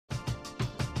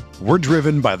We're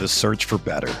driven by the search for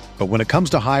better. But when it comes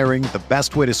to hiring, the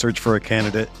best way to search for a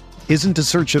candidate isn't to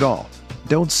search at all.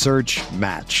 Don't search,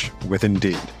 match with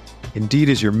Indeed. Indeed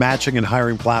is your matching and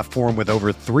hiring platform with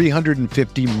over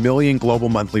 350 million global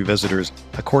monthly visitors,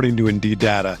 according to Indeed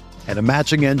data, and a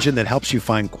matching engine that helps you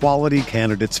find quality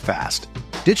candidates fast.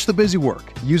 Ditch the busy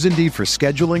work. Use Indeed for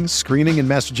scheduling, screening, and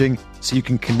messaging so you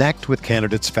can connect with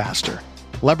candidates faster.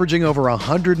 Leveraging over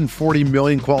 140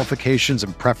 million qualifications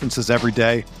and preferences every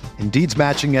day, Indeed's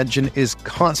matching engine is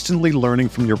constantly learning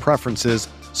from your preferences,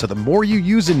 so the more you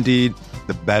use Indeed,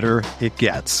 the better it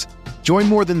gets. Join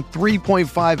more than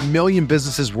 3.5 million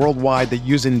businesses worldwide that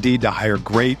use Indeed to hire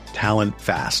great talent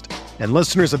fast. And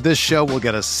listeners of this show will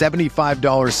get a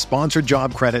 $75 sponsored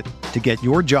job credit to get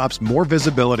your jobs more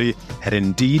visibility at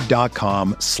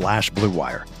Indeed.com/Blue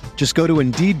Wire. Just go to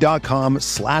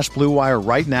Indeed.com/Blue Wire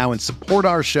right now and support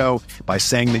our show by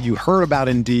saying that you heard about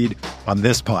Indeed on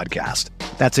this podcast.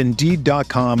 That's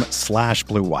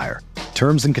Indeed.com/Blue Wire.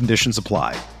 Terms and conditions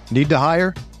apply. Need to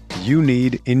hire? You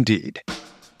need Indeed.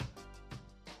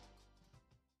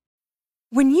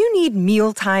 When you need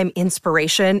mealtime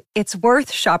inspiration, it's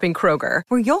worth shopping Kroger,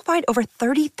 where you'll find over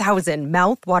 30,000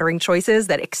 mouth-watering choices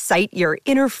that excite your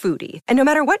inner foodie. And no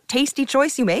matter what tasty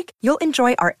choice you make, you'll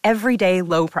enjoy our everyday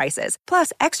low prices,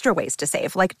 plus extra ways to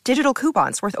save, like digital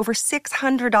coupons worth over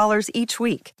 $600 each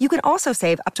week. You can also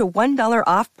save up to $1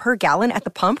 off per gallon at the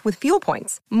pump with fuel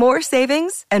points. More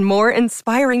savings and more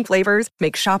inspiring flavors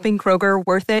make shopping Kroger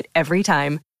worth it every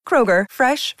time. Kroger,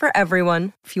 fresh for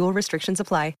everyone. Fuel restrictions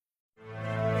apply.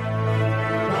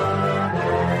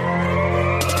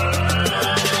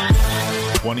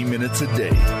 20 minutes a day,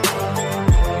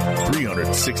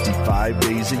 365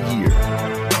 days a year.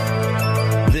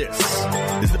 This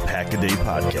is the Pack a Day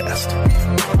Podcast.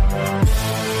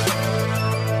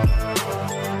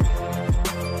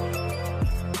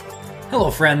 Hello,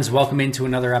 friends. Welcome into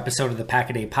another episode of the Pack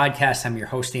a Day Podcast. I'm your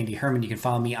host, Andy Herman. You can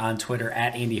follow me on Twitter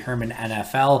at Andy Herman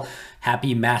NFL.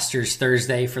 Happy Masters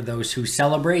Thursday for those who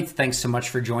celebrate. Thanks so much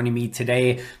for joining me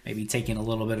today. Maybe taking a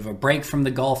little bit of a break from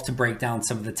the golf to break down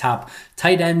some of the top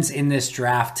tight ends in this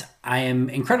draft. I am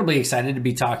incredibly excited to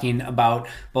be talking about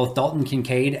both Dalton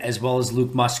Kincaid as well as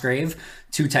Luke Musgrave,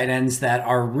 two tight ends that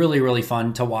are really, really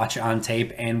fun to watch on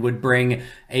tape and would bring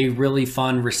a really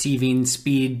fun receiving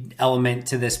speed element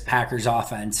to this Packers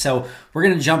offense. So we're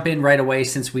going to jump in right away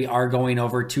since we are going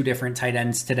over two different tight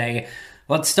ends today.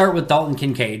 Let's start with Dalton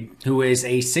Kincaid, who is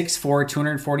a 6'4",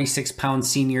 246-pound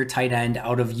senior tight end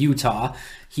out of Utah.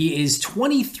 He is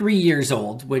 23 years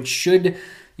old, which should,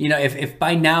 if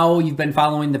by now you've been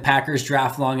following the Packers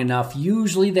draft long enough,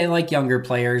 usually they like younger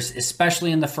players,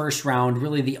 especially in the first round.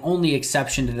 Really the only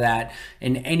exception to that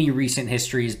in any recent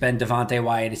history has been Devontae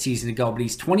Wyatt a season ago, but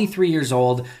he's 23 years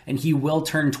old and he will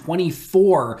turn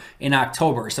 24 in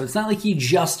October. So it's not like he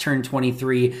just turned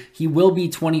 23. He will be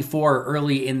 24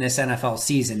 early in this NFL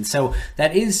season. So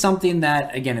that is something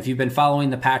that, again, if you've been following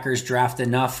the Packers draft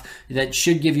enough, that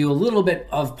should give you a little bit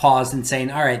of pause and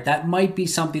saying, all right, that might be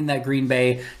something that Green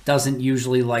Bay doesn't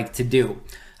usually like to do.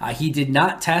 He did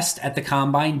not test at the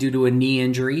combine due to a knee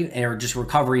injury or just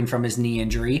recovering from his knee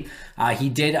injury. He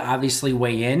did obviously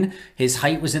weigh in. His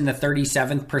height was in the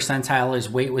 37th percentile. His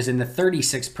weight was in the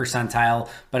 36th percentile.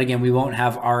 But again, we won't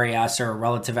have RAS or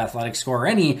relative athletic score or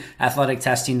any athletic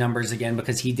testing numbers again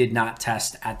because he did not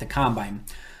test at the combine.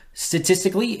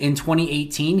 Statistically, in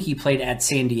 2018, he played at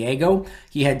San Diego.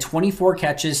 He had 24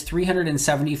 catches,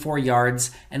 374 yards,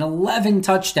 and 11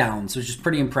 touchdowns, which is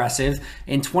pretty impressive.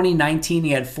 In 2019,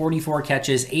 he had 44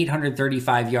 catches,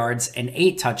 835 yards, and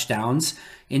 8 touchdowns.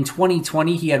 In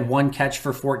 2020, he had 1 catch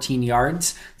for 14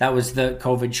 yards. That was the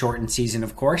COVID-shortened season,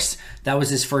 of course. That was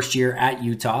his first year at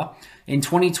Utah. In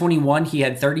 2021, he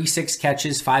had 36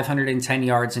 catches, 510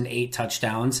 yards, and 8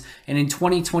 touchdowns. And in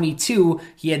 2022,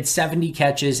 he had 70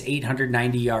 catches,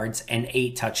 890 yards, and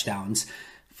 8 touchdowns.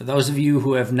 For those of you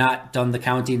who have not done the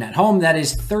counting at home, that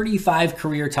is 35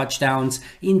 career touchdowns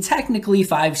in technically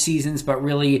 5 seasons, but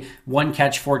really 1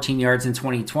 catch, 14 yards in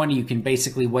 2020. You can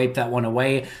basically wipe that one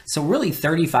away. So really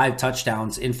 35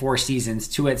 touchdowns in 4 seasons,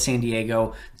 2 at San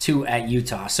Diego, 2 at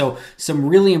Utah. So some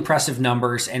really impressive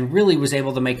numbers and really was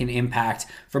able to make an impact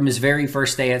from his very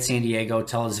first day at San Diego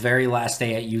till his very last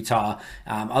day at Utah.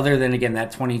 Other than, again,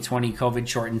 that 2020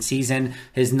 COVID-shortened season,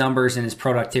 his numbers and his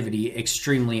productivity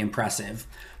extremely impressive.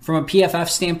 From a PFF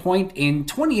standpoint, in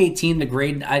 2018, the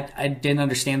grade, I didn't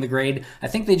understand the grade. I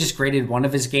think they just graded one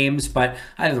of his games, but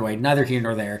either way, neither here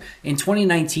nor there. In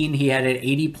 2019, he had an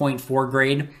 80.4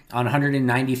 grade on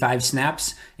 195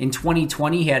 snaps. In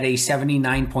 2020, he had a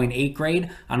 79.8 grade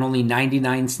on only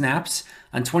 99 snaps.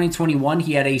 On 2021,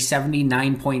 he had a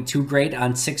 79.2 grade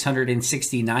on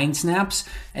 669 snaps.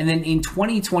 And then in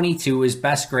 2022, his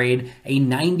best grade, a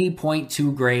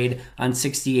 90.2 grade on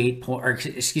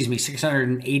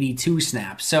 682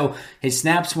 snaps. So his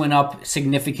snaps went up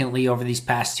significantly over these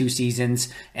past 2 seasons,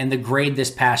 and the grade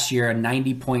this past year, a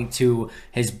 90.2,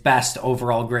 his best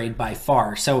overall grade by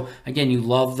far. So again, you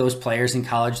love those players in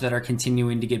college that are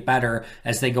continuing to get better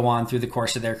as they go on through the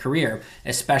course of their career,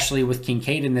 especially with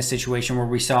Kincaid in this situation where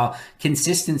we saw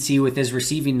consistency with his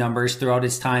receiving numbers throughout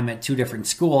his time at 2 different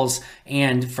schools.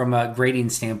 And from a grading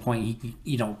standpoint, he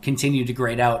continued to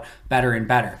grade out better and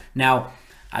better. Now,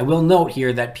 I will note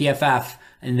here that PFF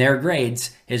in their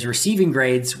grades, his receiving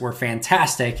grades were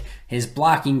fantastic. His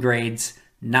blocking grades,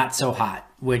 not so hot,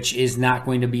 which is not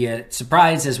going to be a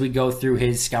surprise as we go through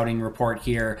his scouting report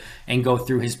here and go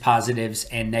through his positives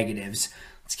and negatives.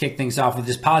 Let's kick things off with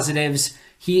his positives.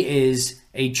 He is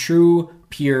a true,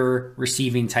 pure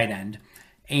receiving tight end.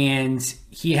 And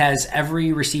he has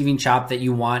every receiving chop that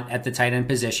you want at the tight end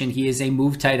position. He is a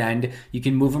move tight end. You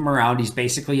can move him around. He's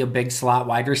basically a big slot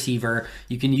wide receiver.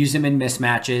 You can use him in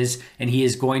mismatches, and he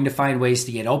is going to find ways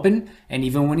to get open. And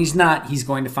even when he's not, he's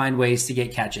going to find ways to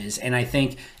get catches. And I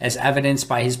think as evidenced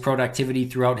by his productivity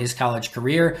throughout his college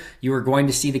career, you are going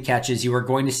to see the catches. You are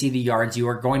going to see the yards. You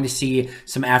are going to see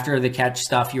some after the catch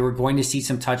stuff. You are going to see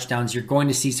some touchdowns. You're going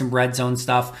to see some red zone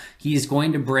stuff. He is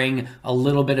going to bring a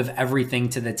little bit of everything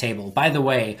to the table. By the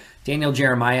way, Daniel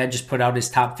Jeremiah just put out his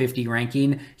top 50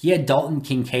 ranking. He had Dalton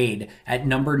Kincaid at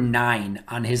number 9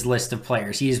 on his list of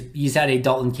players. He's had a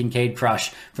Dalton Kincaid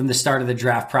crush from the start of the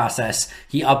draft process.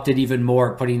 He upped it even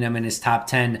more, putting him in his top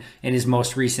 10 in his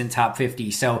most recent top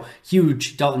 50. So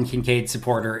huge Dalton Kincaid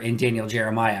supporter in Daniel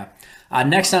Jeremiah.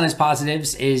 Next on his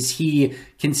positives is he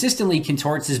consistently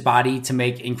contorts his body to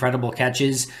make incredible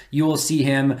catches. You will see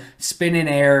him spin in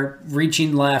air,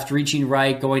 reaching left, reaching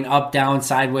right, going up, down,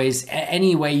 sideways,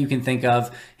 any way you can think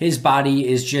of. His body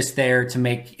is just there to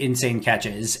make insane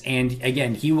catches. And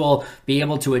again, he will be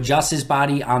able to adjust his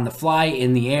body on the fly,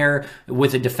 in the air,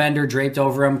 with a defender draped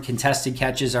over him. Contested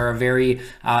catches are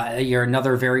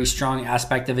another very strong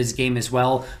aspect of his game as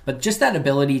well. But just that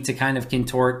ability to kind of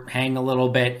contort, hang a little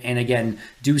bit, and again,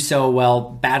 do so while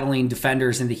battling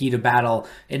defenders in the heat of battle,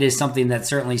 it is something that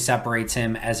certainly separates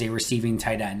him as a receiving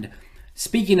tight end.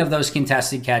 Speaking of those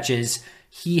contested catches,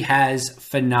 he has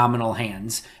phenomenal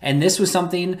hands. And this was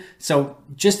something, so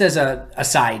just as a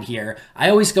aside here, I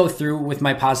always go through with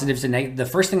my positives and negatives. The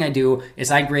first thing I do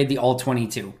is I grade the all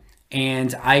 22.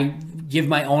 And I give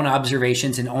my own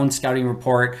observations and own scouting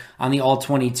report on the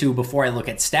all-22 before I look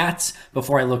at stats,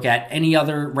 before I look at any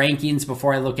other rankings,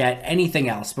 before I look at anything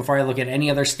else, before I look at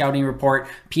any other scouting report,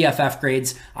 PFF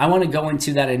grades. I want to go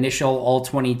into that initial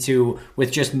all-22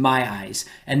 with just my eyes.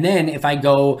 And then if I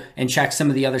go and check some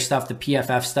of the other stuff, the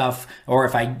PFF stuff, or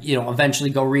if I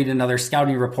eventually go read another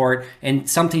scouting report and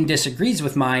something disagrees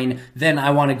with mine, then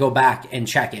I want to go back and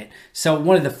check it. So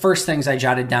one of the first things I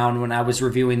jotted down when I was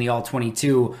reviewing the all-22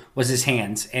 was his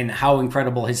hands and how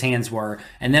incredible his hands were.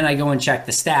 And then I go and check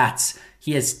the stats.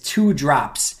 He has 2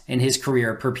 drops in his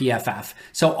career per PFF.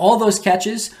 So all those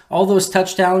catches, all those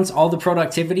touchdowns, all the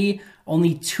productivity,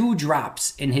 only 2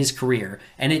 drops in his career.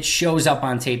 And it shows up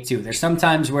on tape too. There's some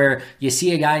times where you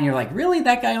see a guy and you're like, really?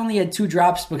 That guy only had 2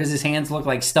 drops because his hands look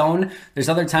like stone? There's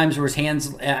other times where his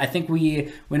hands, I think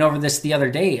we went over this the other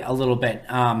day a little bit,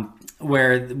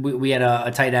 where we had a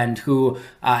tight end who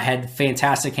had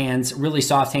fantastic hands, really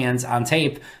soft hands on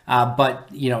tape, but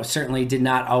certainly did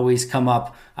not always come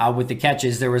up with the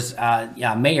catches. There was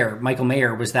Michael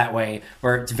Mayer was that way,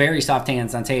 where it's very soft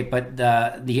hands on tape, but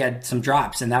he had some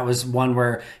drops, and that was one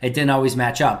where it didn't always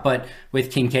match up. But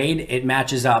with Kincaid, it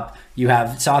matches up. You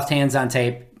have soft hands on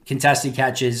tape, contested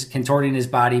catches, contorting his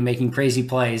body, making crazy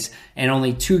plays, and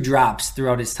only 2 drops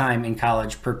throughout his time in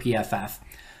college per PFF.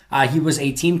 He was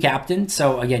a team captain,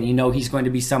 so again, he's going to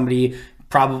be somebody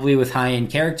probably with high-end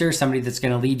character, somebody that's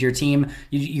going to lead your team.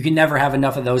 You can never have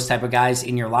enough of those type of guys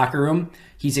in your locker room.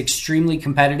 He's extremely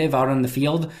competitive out on the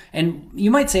field, and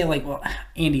you might say, like, well,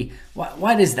 Andy,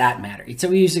 why does that matter?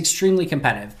 So he's extremely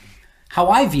competitive. How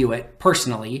I view it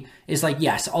personally is like,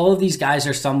 yes, all of these guys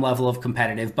are some level of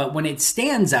competitive, but when it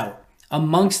stands out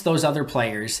amongst those other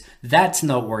players, that's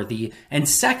noteworthy. And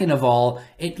second of all,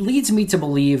 it leads me to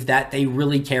believe that they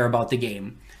really care about the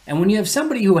game. And when you have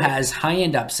somebody who has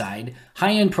high-end upside,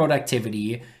 high-end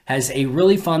productivity, has a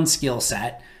really fun skill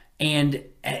set, and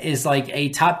is like a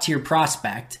top-tier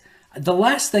prospect, The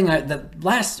last thing,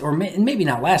 or maybe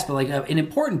not last, but like an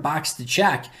important box to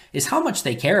check is how much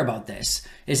they care about this.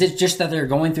 Is it just that they're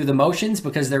going through the motions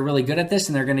because they're really good at this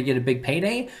and they're going to get a big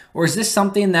payday? Or is this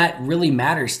something that really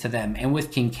matters to them? And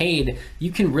with Kincaid,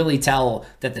 you can really tell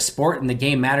that the sport and the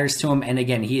game matters to him. And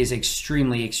again, he is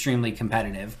extremely, extremely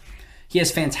competitive. He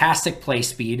has fantastic play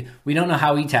speed. We don't know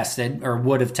how he tested or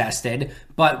would have tested,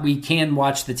 but we can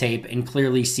watch the tape and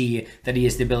clearly see that he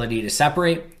has the ability to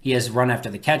separate. He has run after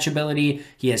the catch ability.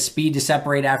 He has speed to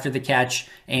separate after the catch.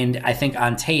 And I think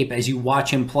on tape, as you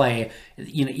watch him play,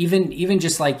 even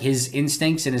just like his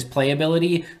instincts and his play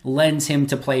ability lends him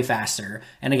to play faster.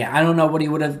 And again, I don't know what he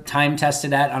would have time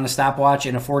tested at on a stopwatch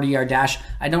in a 40-yard dash.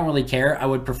 I don't really care. I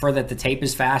would prefer that the tape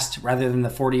is fast rather than the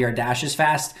 40-yard dash is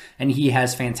fast. And he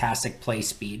has fantastic play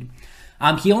speed.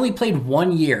 He only played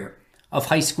 1 year of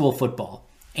high school football.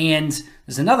 And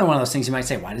there's another one of those things you might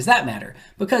say, why does that matter?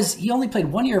 Because he only played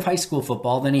 1 year of high school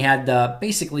football. Then he had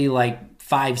basically like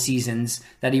 5 seasons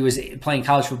that he was playing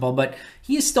college football, but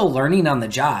he is still learning on the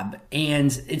job.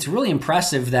 And it's really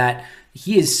impressive that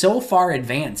he is so far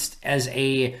advanced as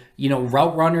a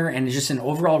route runner and just an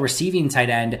overall receiving tight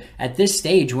end at this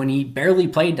stage when he barely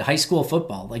played high school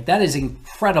football. Like, that is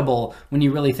incredible when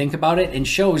you really think about it, and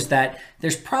shows that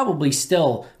there's probably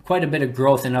still quite a bit of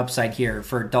growth and upside here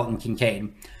for Dalton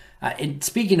Kincaid. And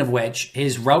speaking of which,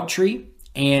 his route tree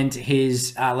and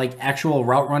his actual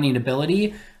route running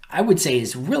ability, I would say,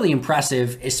 is really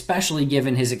impressive, especially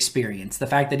given his experience. The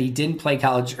fact that he didn't play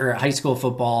college or high school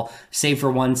football, save for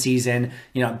 1 season,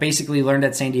 basically learned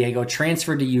at San Diego,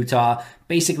 transferred to Utah,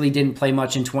 basically didn't play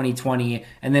much in 2020,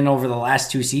 and then over the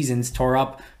last 2 seasons tore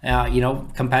up,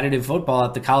 competitive football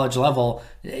at the college level.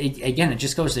 It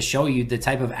just goes to show you the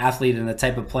type of athlete and the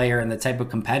type of player and the type of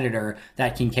competitor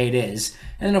that Kincaid is.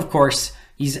 And then, of course,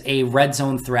 he's a red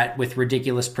zone threat with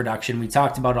ridiculous production. We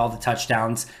talked about all the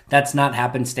touchdowns. That's not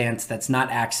happenstance. That's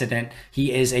not accident.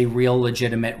 He is a real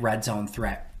legitimate red zone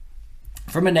threat.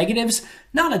 From a negatives,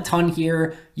 not a ton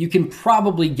here. You can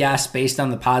probably guess based on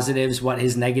the positives what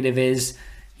his negative is.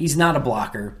 He's not a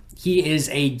blocker. He is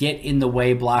a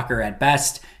get-in-the-way blocker at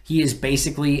best. He is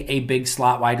basically a big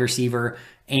slot wide receiver.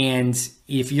 And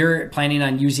if you're planning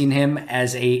on using him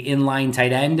as a inline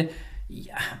tight end,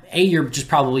 A, you're just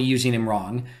probably using him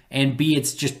wrong, and B,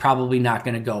 it's just probably not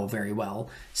going to go very well.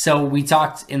 So we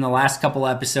talked in the last couple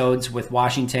episodes with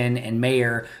Washington and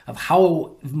Mayer of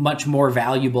how much more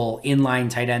valuable inline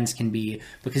tight ends can be,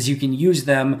 because you can use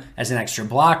them as an extra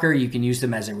blocker, you can use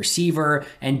them as a receiver,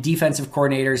 and defensive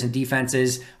coordinators and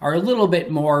defenses are a little bit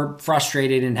more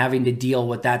frustrated in having to deal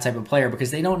with that type of player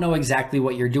because they don't know exactly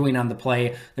what you're doing on the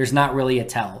play. There's not really a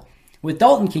tell. With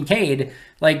Dalton Kincaid,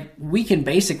 we can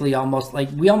basically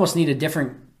we almost need a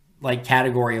different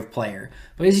category of player,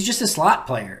 because he's just a slot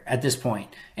player at this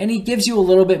point. And he gives you a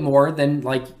little bit more than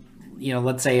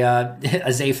let's say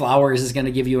a Zay Flowers is going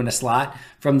to give you in a slot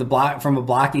from a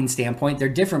blocking standpoint. They're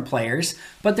different players,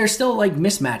 but they're still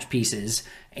mismatch pieces.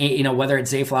 Whether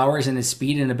it's Zay Flowers and his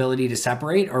speed and ability to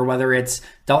separate, or whether it's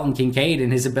Dalton Kincaid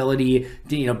and his ability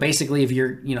to, basically if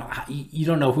you're, you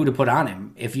don't know who to put on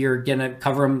him. If you're going to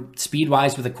cover him speed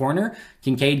wise with a corner,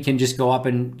 Kincaid can just go up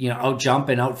and, out jump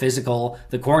and out physical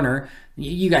the corner.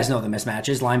 You guys know the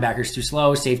mismatches. Linebacker's too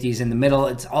slow, safety's in the middle.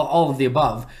 It's all of the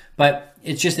above, but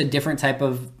it's just a different type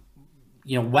of,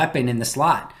 weapon in the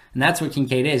slot. And that's what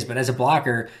Kincaid is. But as a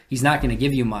blocker, he's not going to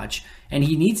give you much. And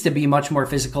he needs to be much more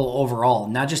physical overall,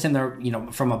 not just in the,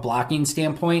 from a blocking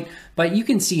standpoint, but you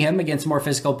can see him against more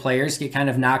physical players get kind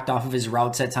of knocked off of his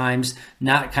routes at times,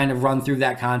 not kind of run through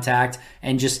that contact,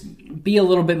 and just be a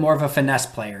little bit more of a finesse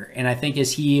player. And I think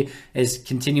as he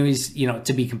continues,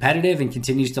 to be competitive and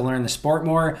continues to learn the sport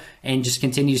more and just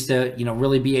continues to,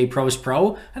 really be a pro's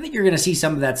pro, I think you're going to see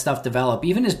some of that stuff develop,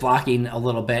 even his blocking a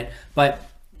little bit. But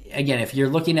again, if you're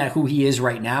looking at who he is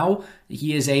right now,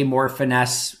 he is a more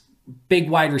finesse big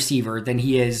wide receiver than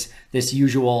he is this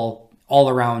usual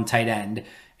all-around tight end.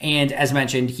 And as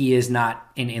mentioned, he is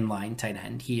not an inline tight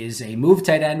end. He is a move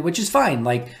tight end, which is fine.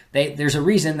 There's a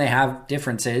reason they have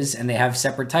differences and they have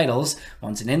separate titles.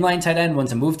 One's an inline tight end,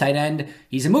 one's a move tight end.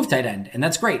 He's a move tight end, and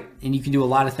that's great. And you can do a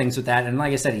lot of things with that. And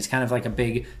like I said, he's kind of like a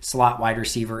big slot wide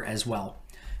receiver as well.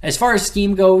 As far as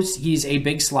scheme goes, he's a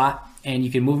big slot. and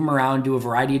you can move him around, do a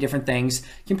variety of different things.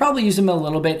 You can probably use him a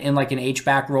little bit in like an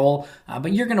H-back role,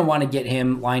 but you're going to want to get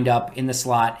him lined up in the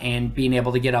slot and being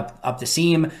able to get up the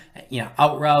seam,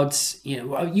 out routes.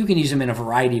 You can use him in a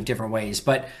variety of different ways,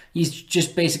 but you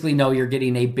just basically know you're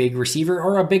getting a big receiver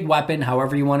or a big weapon,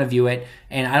 however you want to view it.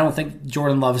 And I don't think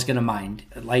Jordan Love is going to mind.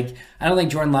 I don't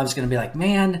think Jordan Love is going to be like,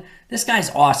 man, this guy's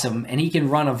awesome, and he can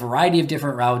run a variety of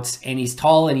different routes, and he's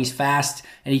tall and he's fast,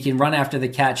 and he can run after the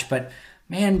catch, but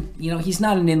man, he's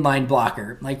not an inline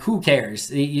blocker. Like, who cares?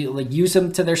 Use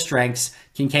them to their strengths.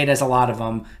 Kincaid has a lot of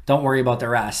them. Don't worry about the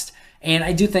rest. And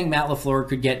I do think Matt LaFleur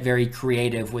could get very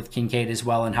creative with Kincaid as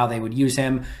well and how they would use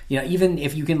him. Even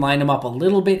if you can line him up a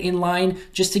little bit in line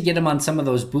just to get him on some of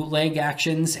those bootleg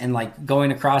actions and like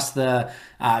going across the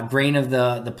grain of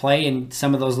the play and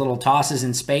some of those little tosses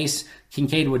in space,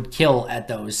 Kincaid would kill at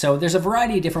those. So there's a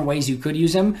variety of different ways you could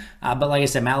use him. But like I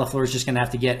said, Matt LaFleur is just going to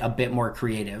have to get a bit more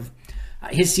creative.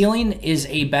 His ceiling is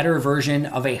a better version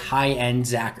of a high-end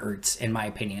Zach Ertz, in my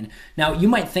opinion. Now, you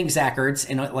might think Zach Ertz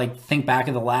and think back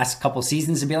of the last couple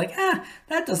seasons and be like,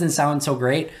 that doesn't sound so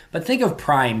great. But think of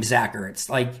prime Zach Ertz,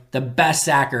 like the best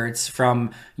Zach Ertz from,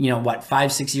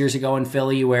 5-6 years ago in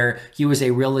Philly, where he was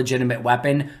a real legitimate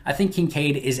weapon. I think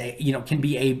Kincaid is can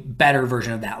be a better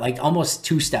version of that, like almost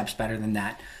 2 steps better than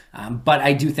that. But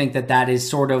I do think that is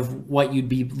sort of what you'd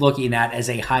be looking at as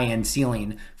a high-end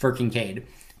ceiling for Kincaid.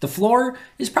 The floor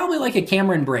is probably like a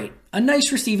Cameron Brate, a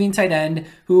nice receiving tight end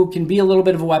who can be a little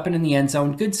bit of a weapon in the end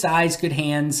zone, good size, good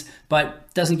hands,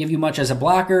 but doesn't give you much as a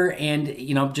blocker and,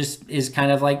 just is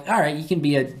kind of like, all right, you can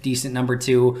be a decent number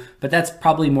 2, but that's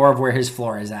probably more of where his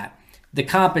floor is at. The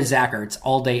comp is Zach Ertz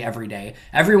all day, every day.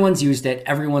 Everyone's used it.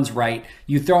 Everyone's right.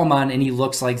 You throw him on and he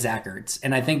looks like Zach Ertz.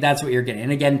 And I think that's what you're getting.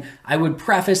 And again, I would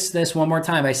preface this one more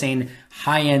time by saying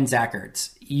high-end Zach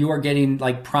Ertz. You are getting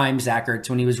like prime Zach Ertz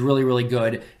when he was really, really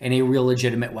good and a real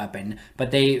legitimate weapon.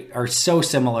 But they are so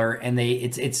similar and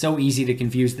it's so easy to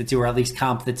confuse the two, or at least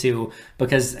comp the two,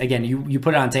 because again, you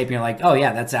put it on tape and you're like, oh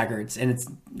yeah, that's Zach Ertz. And it's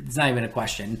not even a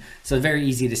question. So it's very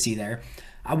easy to see there.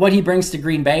 What he brings to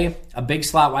Green Bay, a big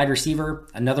slot wide receiver,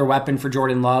 another weapon for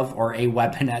Jordan Love, or a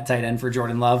weapon at tight end for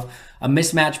Jordan Love, a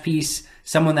mismatch piece,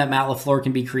 someone that Matt LaFleur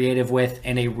can be creative with,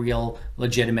 and a real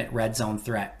legitimate red zone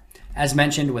threat. As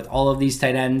mentioned, with all of these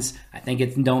tight ends, I think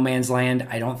it's no man's land.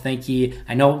 I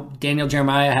know Daniel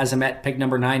Jeremiah has him at pick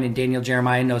number 9, and Daniel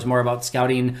Jeremiah knows more about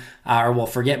scouting, or will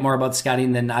forget more about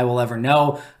scouting than I will ever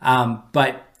know.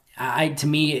 But to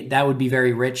me, that would be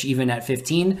very rich even at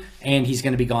 15, and he's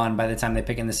going to be gone by the time they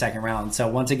pick in the second round. So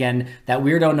once again, that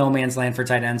weirdo no man's land for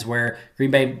tight ends where Green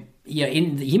Bay,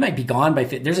 he might be gone by,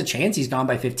 there's a chance he's gone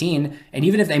by 15. And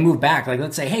even if they move back, like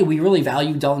let's say, hey, we really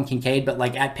value Dalton Kincaid, but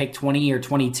like at pick 20 or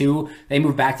 22, they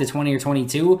move back to 20 or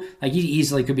 22, like he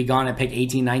easily could be gone at pick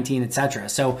 18, 19, etc.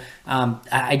 So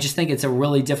I just think it's a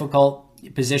really difficult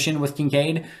position with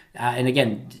Kincaid. And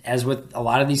again, as with a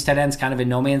lot of these tight ends, kind of in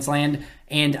no man's land.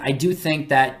 And I do think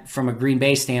that from a Green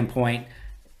Bay standpoint,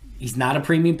 he's not a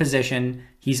premium position.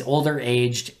 He's older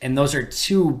aged. And those are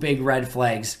 2 big red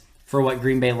flags for what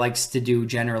Green Bay likes to do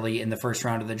generally in the first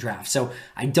round of the draft. So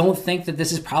I don't think that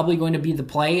this is probably going to be the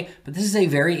play, but this is a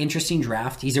very interesting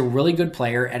draft. He's a really good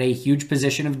player at a huge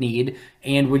position of need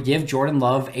and would give Jordan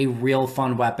Love a real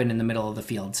fun weapon in the middle of the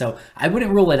field. So I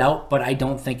wouldn't rule it out, but I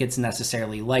don't think it's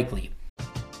necessarily likely.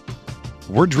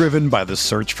 We're driven by the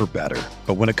search for better.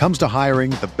 But when it comes to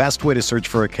hiring, the best way to search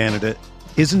for a candidate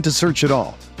isn't to search at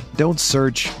all. Don't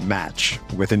search, match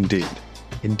with Indeed.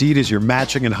 Indeed is your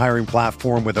matching and hiring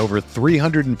platform with over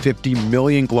 350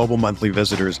 million global monthly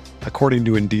visitors, according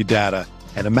to Indeed data,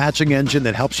 and a matching engine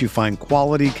that helps you find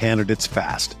quality candidates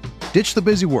fast. Ditch the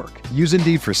busy work. Use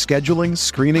Indeed for scheduling,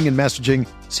 screening, and messaging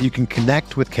so you can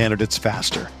connect with candidates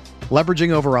faster. Leveraging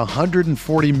over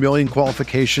 140 million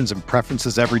qualifications and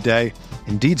preferences every day,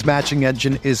 Indeed's matching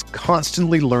engine is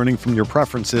constantly learning from your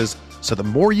preferences, so the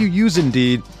more you use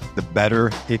Indeed, the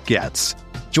better it gets.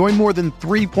 Join more than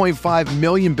 3.5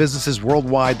 million businesses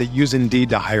worldwide that use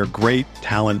Indeed to hire great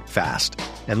talent fast.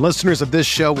 And listeners of this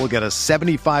show will get a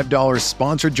 $75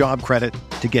 sponsored job credit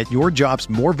to get your jobs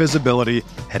more visibility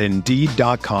at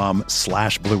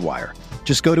Indeed.com/Blue Wire.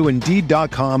 Just go to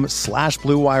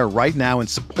Indeed.com/Blue Wire right now and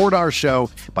support our show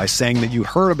by saying that you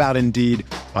heard about Indeed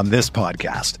on this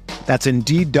podcast. That's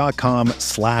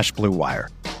Indeed.com/Blue Wire.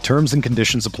 Terms and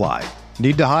conditions apply.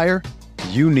 Need to hire?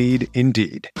 You need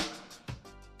Indeed.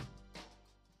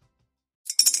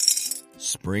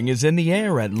 Spring is in the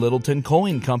air at Littleton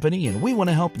Coin Company, and we want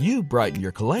to help you brighten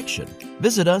your collection.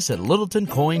 Visit us at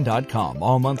littletoncoin.com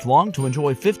all month long to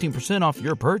enjoy 15% off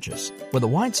your purchase. With a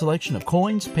wide selection of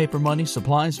coins, paper money,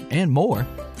 supplies, and more,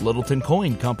 Littleton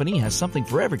Coin Company has something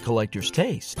for every collector's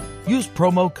taste. Use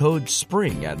promo code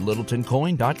SPRING at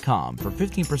littletoncoin.com for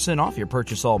 15% off your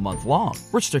purchase all month long.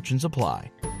 Restrictions apply.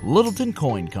 Littleton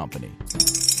Coin Company.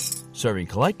 Serving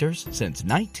collectors since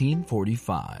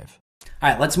 1945. All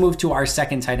right, let's move to our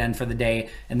second tight end for the day,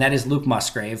 and that is Luke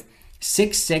Musgrave.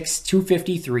 6'6",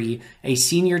 253, a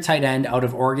senior tight end out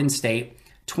of Oregon State.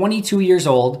 22 years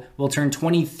old, will turn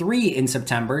 23 in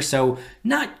September, so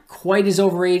not quite as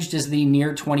overaged as the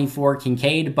near 24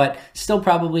 Kincaid, but still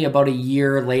probably about a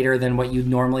year later than what you'd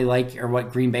normally like or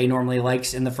what Green Bay normally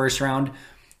likes in the first round.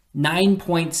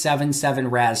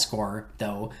 9.77 RAS score,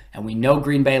 though, and we know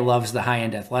Green Bay loves the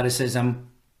high-end athleticism.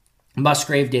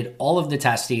 Musgrave did all of the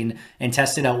testing and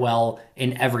tested out well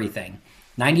in everything.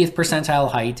 90th percentile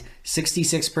height,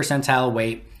 66th percentile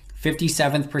weight,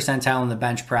 57th percentile in the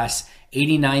bench press,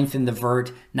 89th in the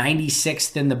vert,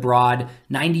 96th in the broad,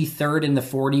 93rd in the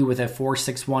 40 with a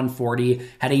 4.61 40,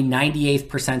 had a 98th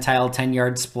percentile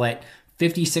 10-yard split,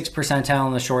 56th percentile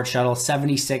in the short shuttle,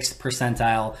 76th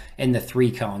percentile in the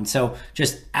 3-cone. So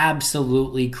just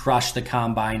absolutely crushed the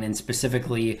combine and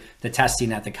specifically the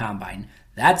testing at the combine.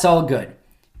 That's all good.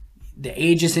 The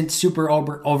age isn't super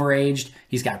overaged.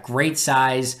 He's got great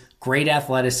size, great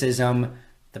athleticism.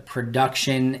 The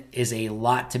production is a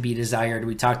lot to be desired.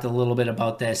 We talked a little bit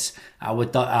about this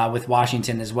with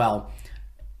Washington as well.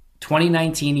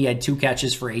 2019, he had 2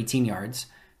 catches for 18 yards.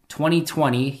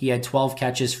 2020, he had 12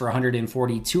 catches for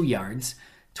 142 yards.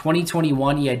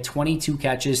 2021, he had 22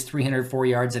 catches, 304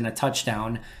 yards, and a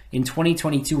touchdown. In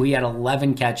 2022, he had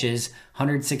 11 catches,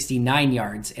 169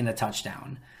 yards, and a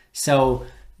touchdown. So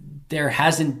there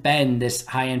hasn't been this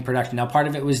high-end production. Now, part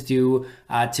of it was due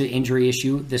to injury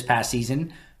issue this past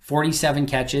season. 47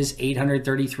 catches,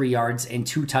 833 yards, and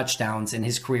 2 touchdowns in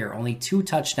his career. Only 2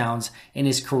 touchdowns in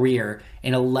his career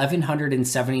in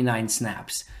 1,179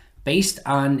 snaps. Based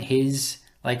on his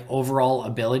overall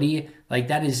ability,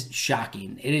 that is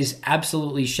shocking. It is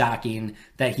absolutely shocking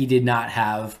that he did not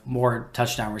have more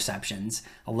touchdown receptions.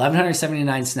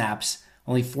 1,179 snaps,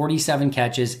 only 47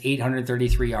 catches,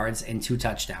 833 yards, and 2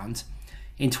 touchdowns.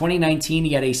 In 2019,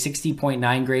 he had a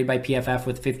 60.9 grade by PFF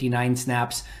with 59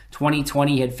 snaps.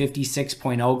 2020, he had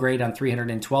 56.0 grade on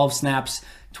 312 snaps.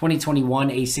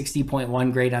 2021, a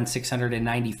 60.1 grade on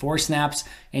 694 snaps.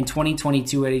 In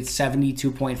 2022, a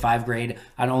 72.5 grade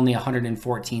on only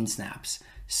 114 snaps.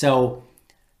 So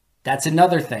that's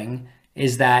another thing,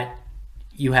 is that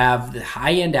you have the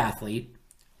high-end athlete,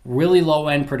 really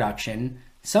low-end production,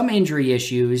 some injury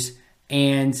issues,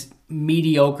 and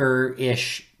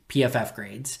mediocre-ish PFF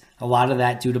grades. A lot of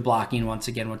that due to blocking, once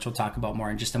again, which we'll talk about more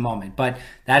in just a moment. But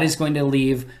that is going to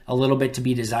leave a little bit to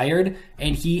be desired,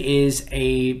 and he is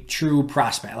a true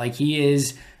prospect. He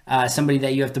is somebody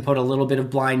that you have to put a little bit of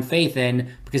blind faith in,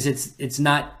 because it's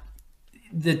not,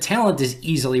 the talent is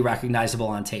easily recognizable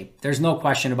on tape. There's no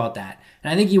question about that.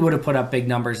 And I think he would have put up big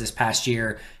numbers this past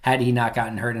year had he not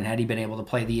gotten hurt and had he been able to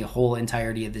play the whole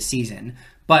entirety of the season.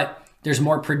 But there's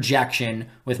more projection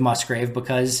with Musgrave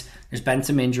because there's been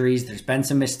some injuries, there's been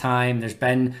some missed time, there's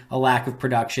been a lack of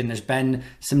production, there's been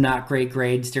some not great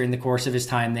grades during the course of his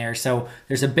time there. So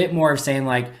there's a bit more of saying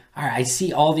all right, I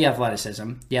see all the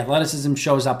athleticism. The athleticism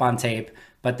shows up on tape,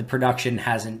 but the production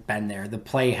hasn't been there. The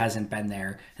play hasn't been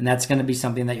there. And that's going to be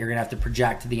something that you're going to have to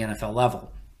project to the NFL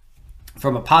level.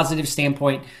 From a positive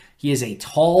standpoint, he is a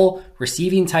tall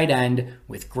receiving tight end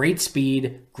with great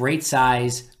speed, great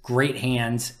size, great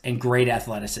hands, and great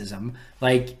athleticism.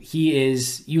 He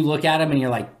is, you look at him and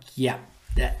you're like, yeah,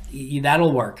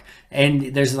 that'll work.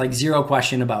 And there's zero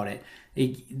question about it.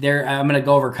 I'm going to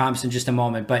go over comps in just a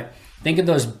moment, but think of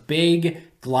those big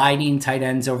gliding tight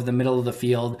ends over the middle of the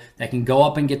field that can go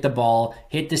up and get the ball,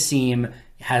 hit the seam,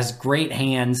 has great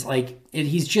hands.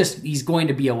 He's going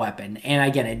to be a weapon. And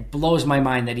again, it blows my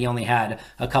mind that he only had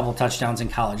a couple touchdowns in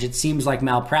college. It seems like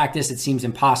malpractice. It seems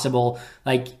impossible.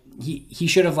 He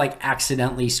should have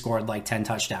accidentally scored 10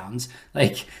 touchdowns.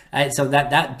 So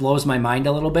that blows my mind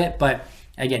a little bit. But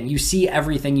again, you see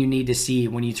everything you need to see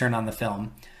when you turn on the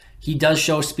film. He does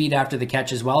show speed after the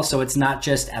catch as well, so it's not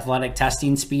just athletic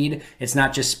testing speed. It's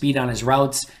not just speed on his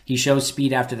routes. He shows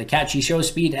speed after the catch. He shows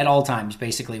speed at all times,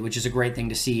 basically, which is a great thing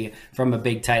to see from a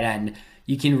big tight end.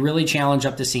 You can really challenge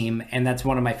up the seam, and that's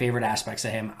one of my favorite aspects of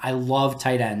him. I love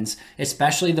tight ends,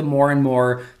 especially the more and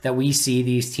more that we see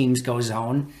these teams go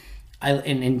zone.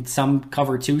 In some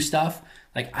cover 2 stuff,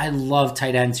 Like, I love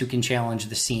tight ends who can challenge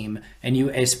the seam. And you,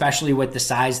 especially with the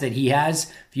size that he has,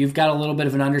 if you've got a little bit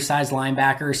of an undersized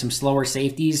linebacker, some slower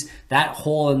safeties, that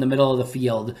hole in the middle of the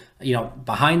field,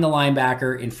 behind the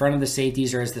linebacker, in front of the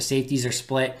safeties, or as the safeties are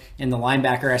split and the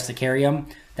linebacker has to carry them,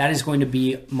 that is going to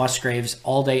be Musgrave's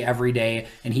all day, every day,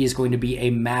 and he is going to be a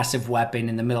massive weapon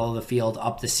in the middle of the field,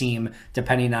 up the seam,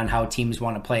 depending on how teams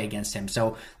want to play against him.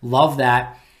 So love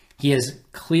that. He has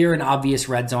clear and obvious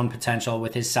red zone potential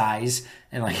with his size.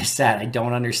 And like I said, I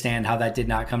don't understand how that did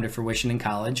not come to fruition in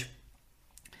college.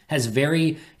 Has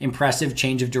very impressive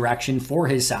change of direction for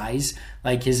his size.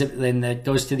 Then that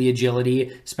goes to the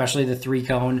agility, especially the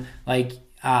 3-cone.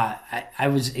 I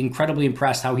was incredibly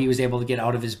impressed how he was able to get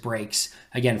out of his breaks,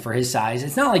 again, for his size.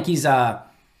 It's not like he's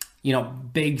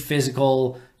big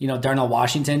physical, Darnell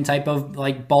Washington type of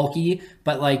bulky,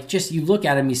 but just you look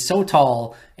at him, he's so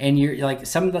tall, and you're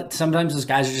sometimes those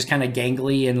guys are just kind of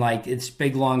gangly and it's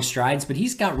big long strides, but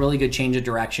he's got really good change of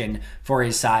direction for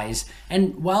his size.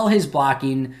 And while his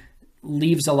blocking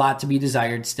leaves a lot to be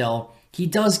desired still, he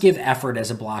does give effort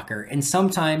as a blocker, and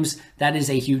sometimes that is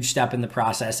a huge step in the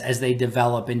process as they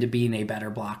develop into being a better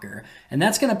blocker. And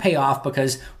that's going to pay off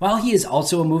because while he is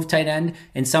also a move tight end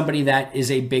and somebody that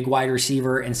is a big wide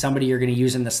receiver and somebody you're going to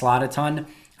use in the slot a ton,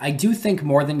 I do think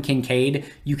more than Kincaid,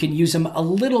 you can use him a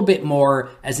little bit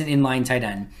more as an inline tight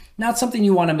end. Not something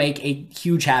you want to make a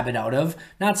huge habit out of,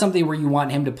 not something where you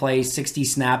want him to play 60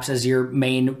 snaps as your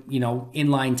main,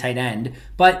 inline tight end,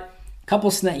 but couple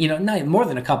snaps, not more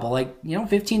than a couple,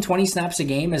 15, 20 snaps a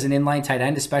game as an inline tight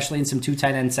end, especially in some 2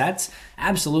 tight end sets.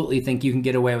 Absolutely think you can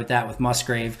get away with that with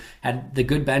Musgrave. Had the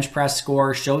good bench press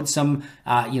score, showed some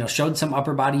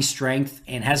upper body strength,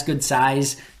 and has good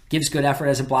size, gives good effort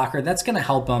as a blocker. That's going to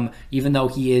help him, even though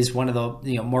he is one of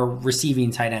the more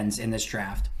receiving tight ends in this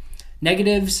draft.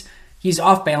 Negatives: he's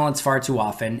off balance far too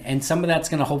often, and some of that's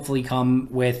going to hopefully come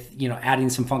with, adding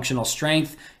some functional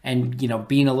strength and,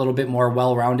 being a little bit more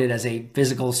well-rounded as a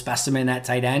physical specimen at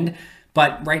tight end.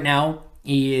 But right now,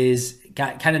 he is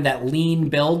got kind of that lean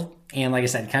build, and like I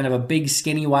said, kind of a big,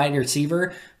 skinny wide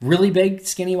receiver, really big,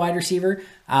 skinny wide receiver.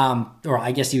 Or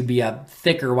I guess he would be a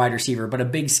thicker wide receiver, but a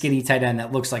big, skinny tight end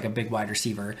that looks like a big wide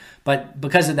receiver. But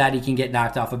because of that, he can get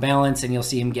knocked off of balance, and you'll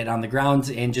see him get on the ground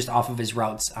and just off of his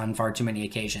routes on far too many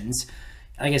occasions.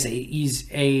 Like I say,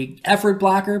 he's a effort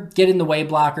blocker, get in the way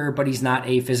blocker, but he's not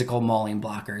a physical mauling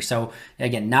blocker. So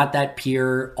again, not that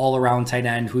pure all-around tight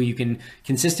end who you can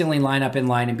consistently line up in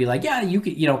line and be like, yeah, you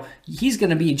could, he's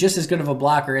going to be just as good of a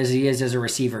blocker as he is as a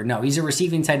receiver. No, he's a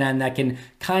receiving tight end that can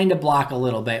kind of block a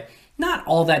little bit. Not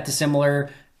all that dissimilar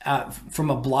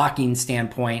from a blocking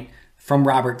standpoint from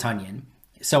Robert Tonyan.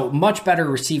 So much better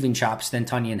receiving chops than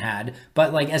Tonyan had.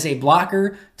 But as a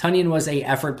blocker, Tonyan was a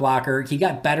effort blocker. He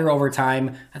got better over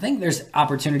time. I think there's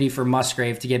opportunity for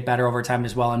Musgrave to get better over time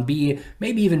as well and be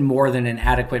maybe even more than an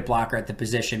adequate blocker at the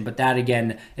position. But that,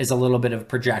 again, is a little bit of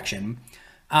projection.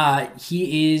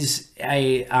 He's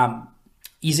a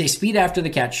speed after the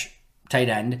catch tight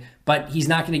end, but he's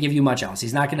not going to give you much else.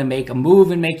 He's not going to make a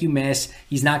move and make you miss.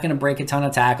 He's not going to break a ton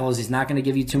of tackles. He's not going to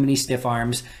give you too many stiff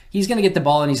arms. He's going to get the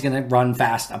ball and he's going to run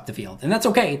fast up the field. And that's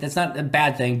okay. That's not a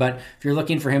bad thing. But if you're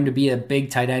looking for him to be a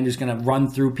big tight end who's going to run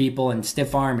through people and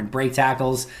stiff arm and break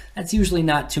tackles, that's usually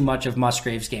not too much of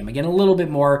Musgrave's game. Again, a little bit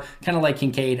more kind of like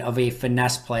Kincaid of a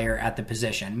finesse player at the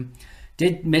position.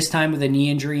 Did miss time with a knee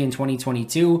injury in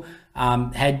 2022.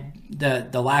 Had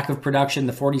the lack of production,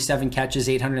 the 47 catches,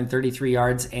 833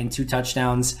 yards, and 2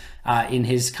 touchdowns in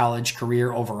his college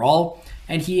career overall.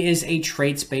 And he is a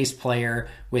traits-based player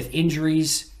with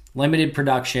injuries, limited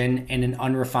production, and an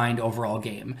unrefined overall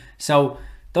game. So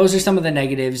those are some of the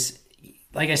negatives.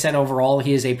 Like I said, overall,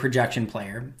 he is a projection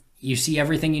player. You see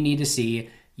everything you need to see.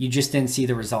 You just didn't see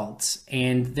the results.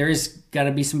 And there's got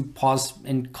to be some pause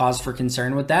and cause for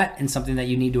concern with that and something that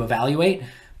you need to evaluate.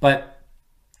 But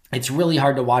it's really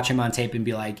hard to watch him on tape and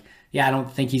be like, yeah, I don't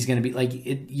think he's going to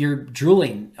be you're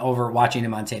drooling over watching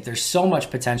him on tape. There's so much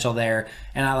potential there.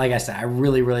 And like I said, I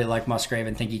really, really like Musgrave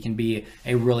and think he can be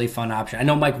a really fun option. I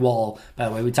know Mike Wall, by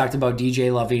the way, we talked about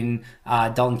DJ loving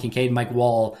Dalton Kincaid. Mike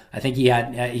Wall, I think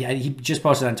he just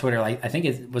posted on Twitter, I think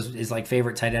it was his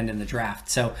favorite tight end in the draft.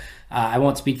 So I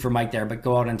won't speak for Mike there, but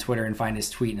go out on Twitter and find his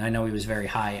tweet. And I know he was very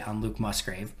high on Luke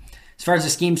Musgrave. As far as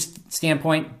the scheme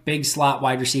standpoint, big slot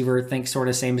wide receiver, think sort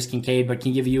of same as Kincaid, but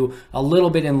can give you a little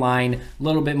bit in line, a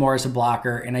little bit more as a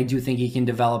blocker, and I do think he can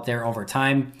develop there over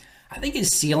time. I think his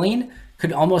ceiling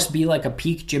could almost be like a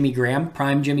peak Jimmy Graham,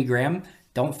 prime Jimmy Graham.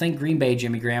 Don't think Green Bay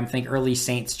Jimmy Graham, think early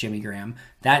Saints Jimmy Graham.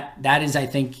 That is, I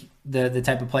think, the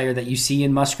type of player that you see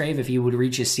in Musgrave if he would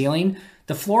reach his ceiling.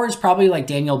 The floor is probably like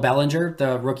Daniel Bellinger,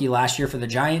 the rookie last year for the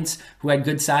Giants, who had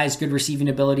good size, good receiving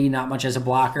ability, not much as a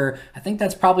blocker. I think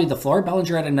that's probably the floor.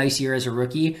 Bellinger had a nice year as a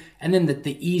rookie. And then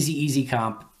the easy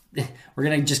comp, we're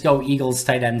going to just go Eagles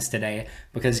tight ends today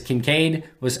because Kincaid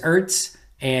was Ertz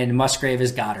and Musgrave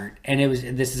is Goddard. And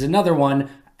this is another one.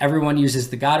 Everyone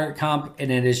uses the Goddard comp,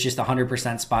 and it is just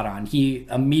 100% spot on. He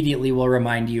immediately will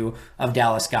remind you of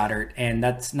Dallas Goedert, and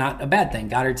that's not a bad thing.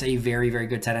 Goddard's a very, very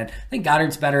good tight end. I think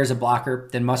Goddard's better as a blocker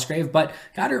than Musgrave, but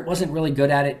Goddard wasn't really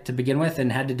good at it to begin with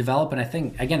and had to develop, and I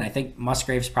think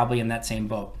Musgrave's probably in that same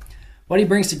boat. What he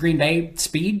brings to Green Bay,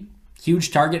 speed, huge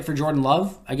target for Jordan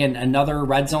Love. Again, another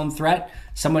red zone threat,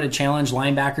 someone to challenge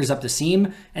linebackers up the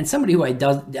seam, and somebody who I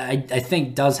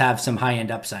think does have some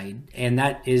high-end upside, and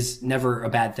that is never a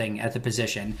bad thing at the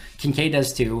position. Kincaid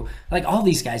does too. Like all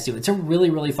these guys do. It's a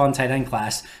really, really fun tight end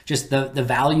class. Just the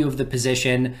value of the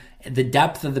position, the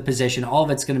depth of the position, all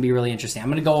of it's going to be really interesting. I'm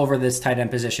going to go over this tight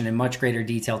end position in much greater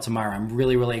detail tomorrow. I'm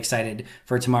really, really excited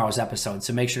for tomorrow's episode,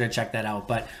 so make sure to check that out.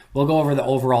 But we'll go over the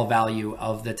overall value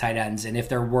of the tight ends and if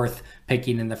they're worth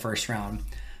picking in the first round.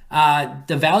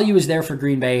 The value is there for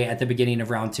Green Bay at the beginning of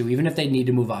round 2, even if they need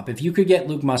to move up. If you could get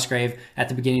Luke Musgrave at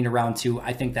the beginning of round 2,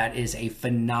 I think that is a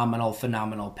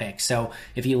phenomenal pick. So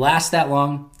if he lasts that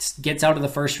long, gets out of the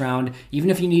first round, even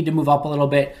if you need to move up a little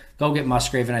bit, go get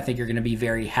Musgrave, and I think you're going to be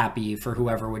very happy for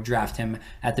whoever would draft him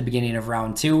at the beginning of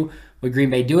round 2. Would Green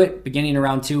Bay do it? Beginning of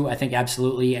round 2, I think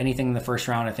absolutely. Anything in the first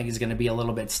round I think is going to be a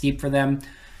little bit steep for them.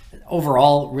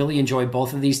 Overall, really enjoy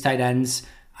both of these tight ends.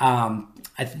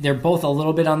 They're both a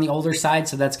little bit on the older side,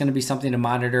 so that's going to be something to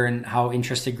monitor and how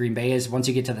interested Green Bay is. Once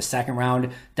you get to the second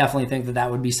round, definitely think that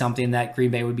would be something that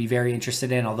Green Bay would be very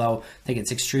interested in, although I think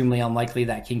it's extremely unlikely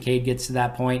that Kincaid gets to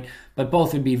that point. But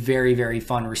both would be very, very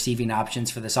fun receiving options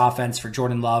for this offense, for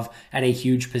Jordan Love at a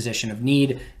huge position of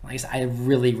need. Like I said, I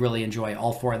really, really enjoy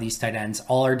all 4 of these tight ends.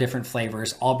 All are different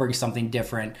flavors, all bring something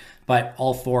different, but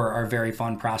all 4 are very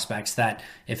fun prospects that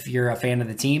if you're a fan of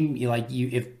the team,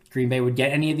 if Green Bay would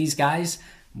get any of these guys,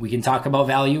 we can talk about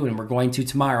value, and we're going to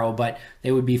tomorrow, but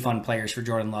they would be fun players for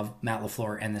Jordan Love, Matt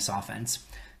LaFleur, and this offense.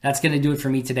 That's going to do it for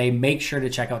me today. Make sure to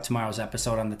check out tomorrow's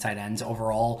episode on the tight ends.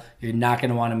 Overall, you're not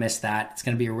going to want to miss that. It's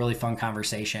going to be a really fun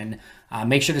conversation.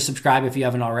 Make sure to subscribe if you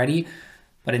haven't already.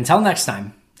 But until next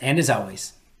time, and as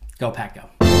always, go Pack Go.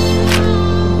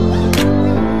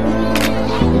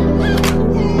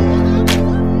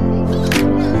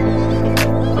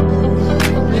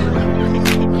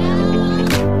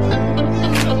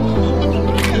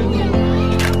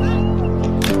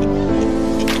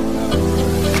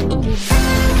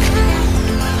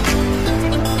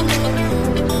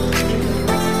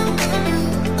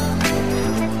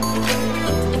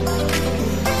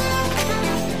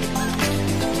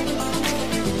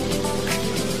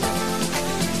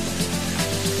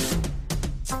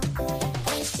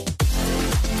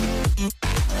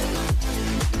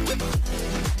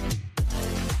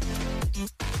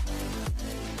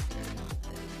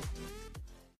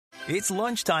 It's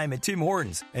lunchtime at Tim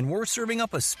Hortons, and we're serving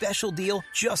up a special deal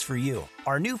just for you.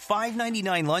 Our new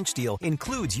 $5.99 lunch deal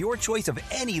includes your choice of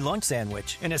any lunch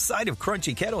sandwich and a side of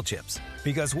crunchy kettle chips.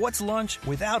 Because what's lunch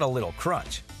without a little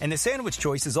crunch? And the sandwich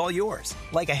choice is all yours,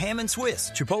 like a ham and Swiss,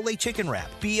 Chipotle chicken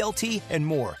wrap, BLT, and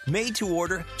more, made to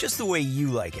order just the way you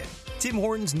like it. Tim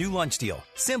Hortons' new lunch deal.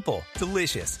 Simple,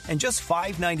 delicious, and just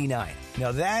 $5.99.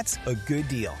 Now that's a good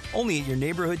deal. Only at your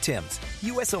neighborhood Tim's.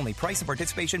 U.S. only. Price and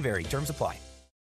participation vary. Terms apply.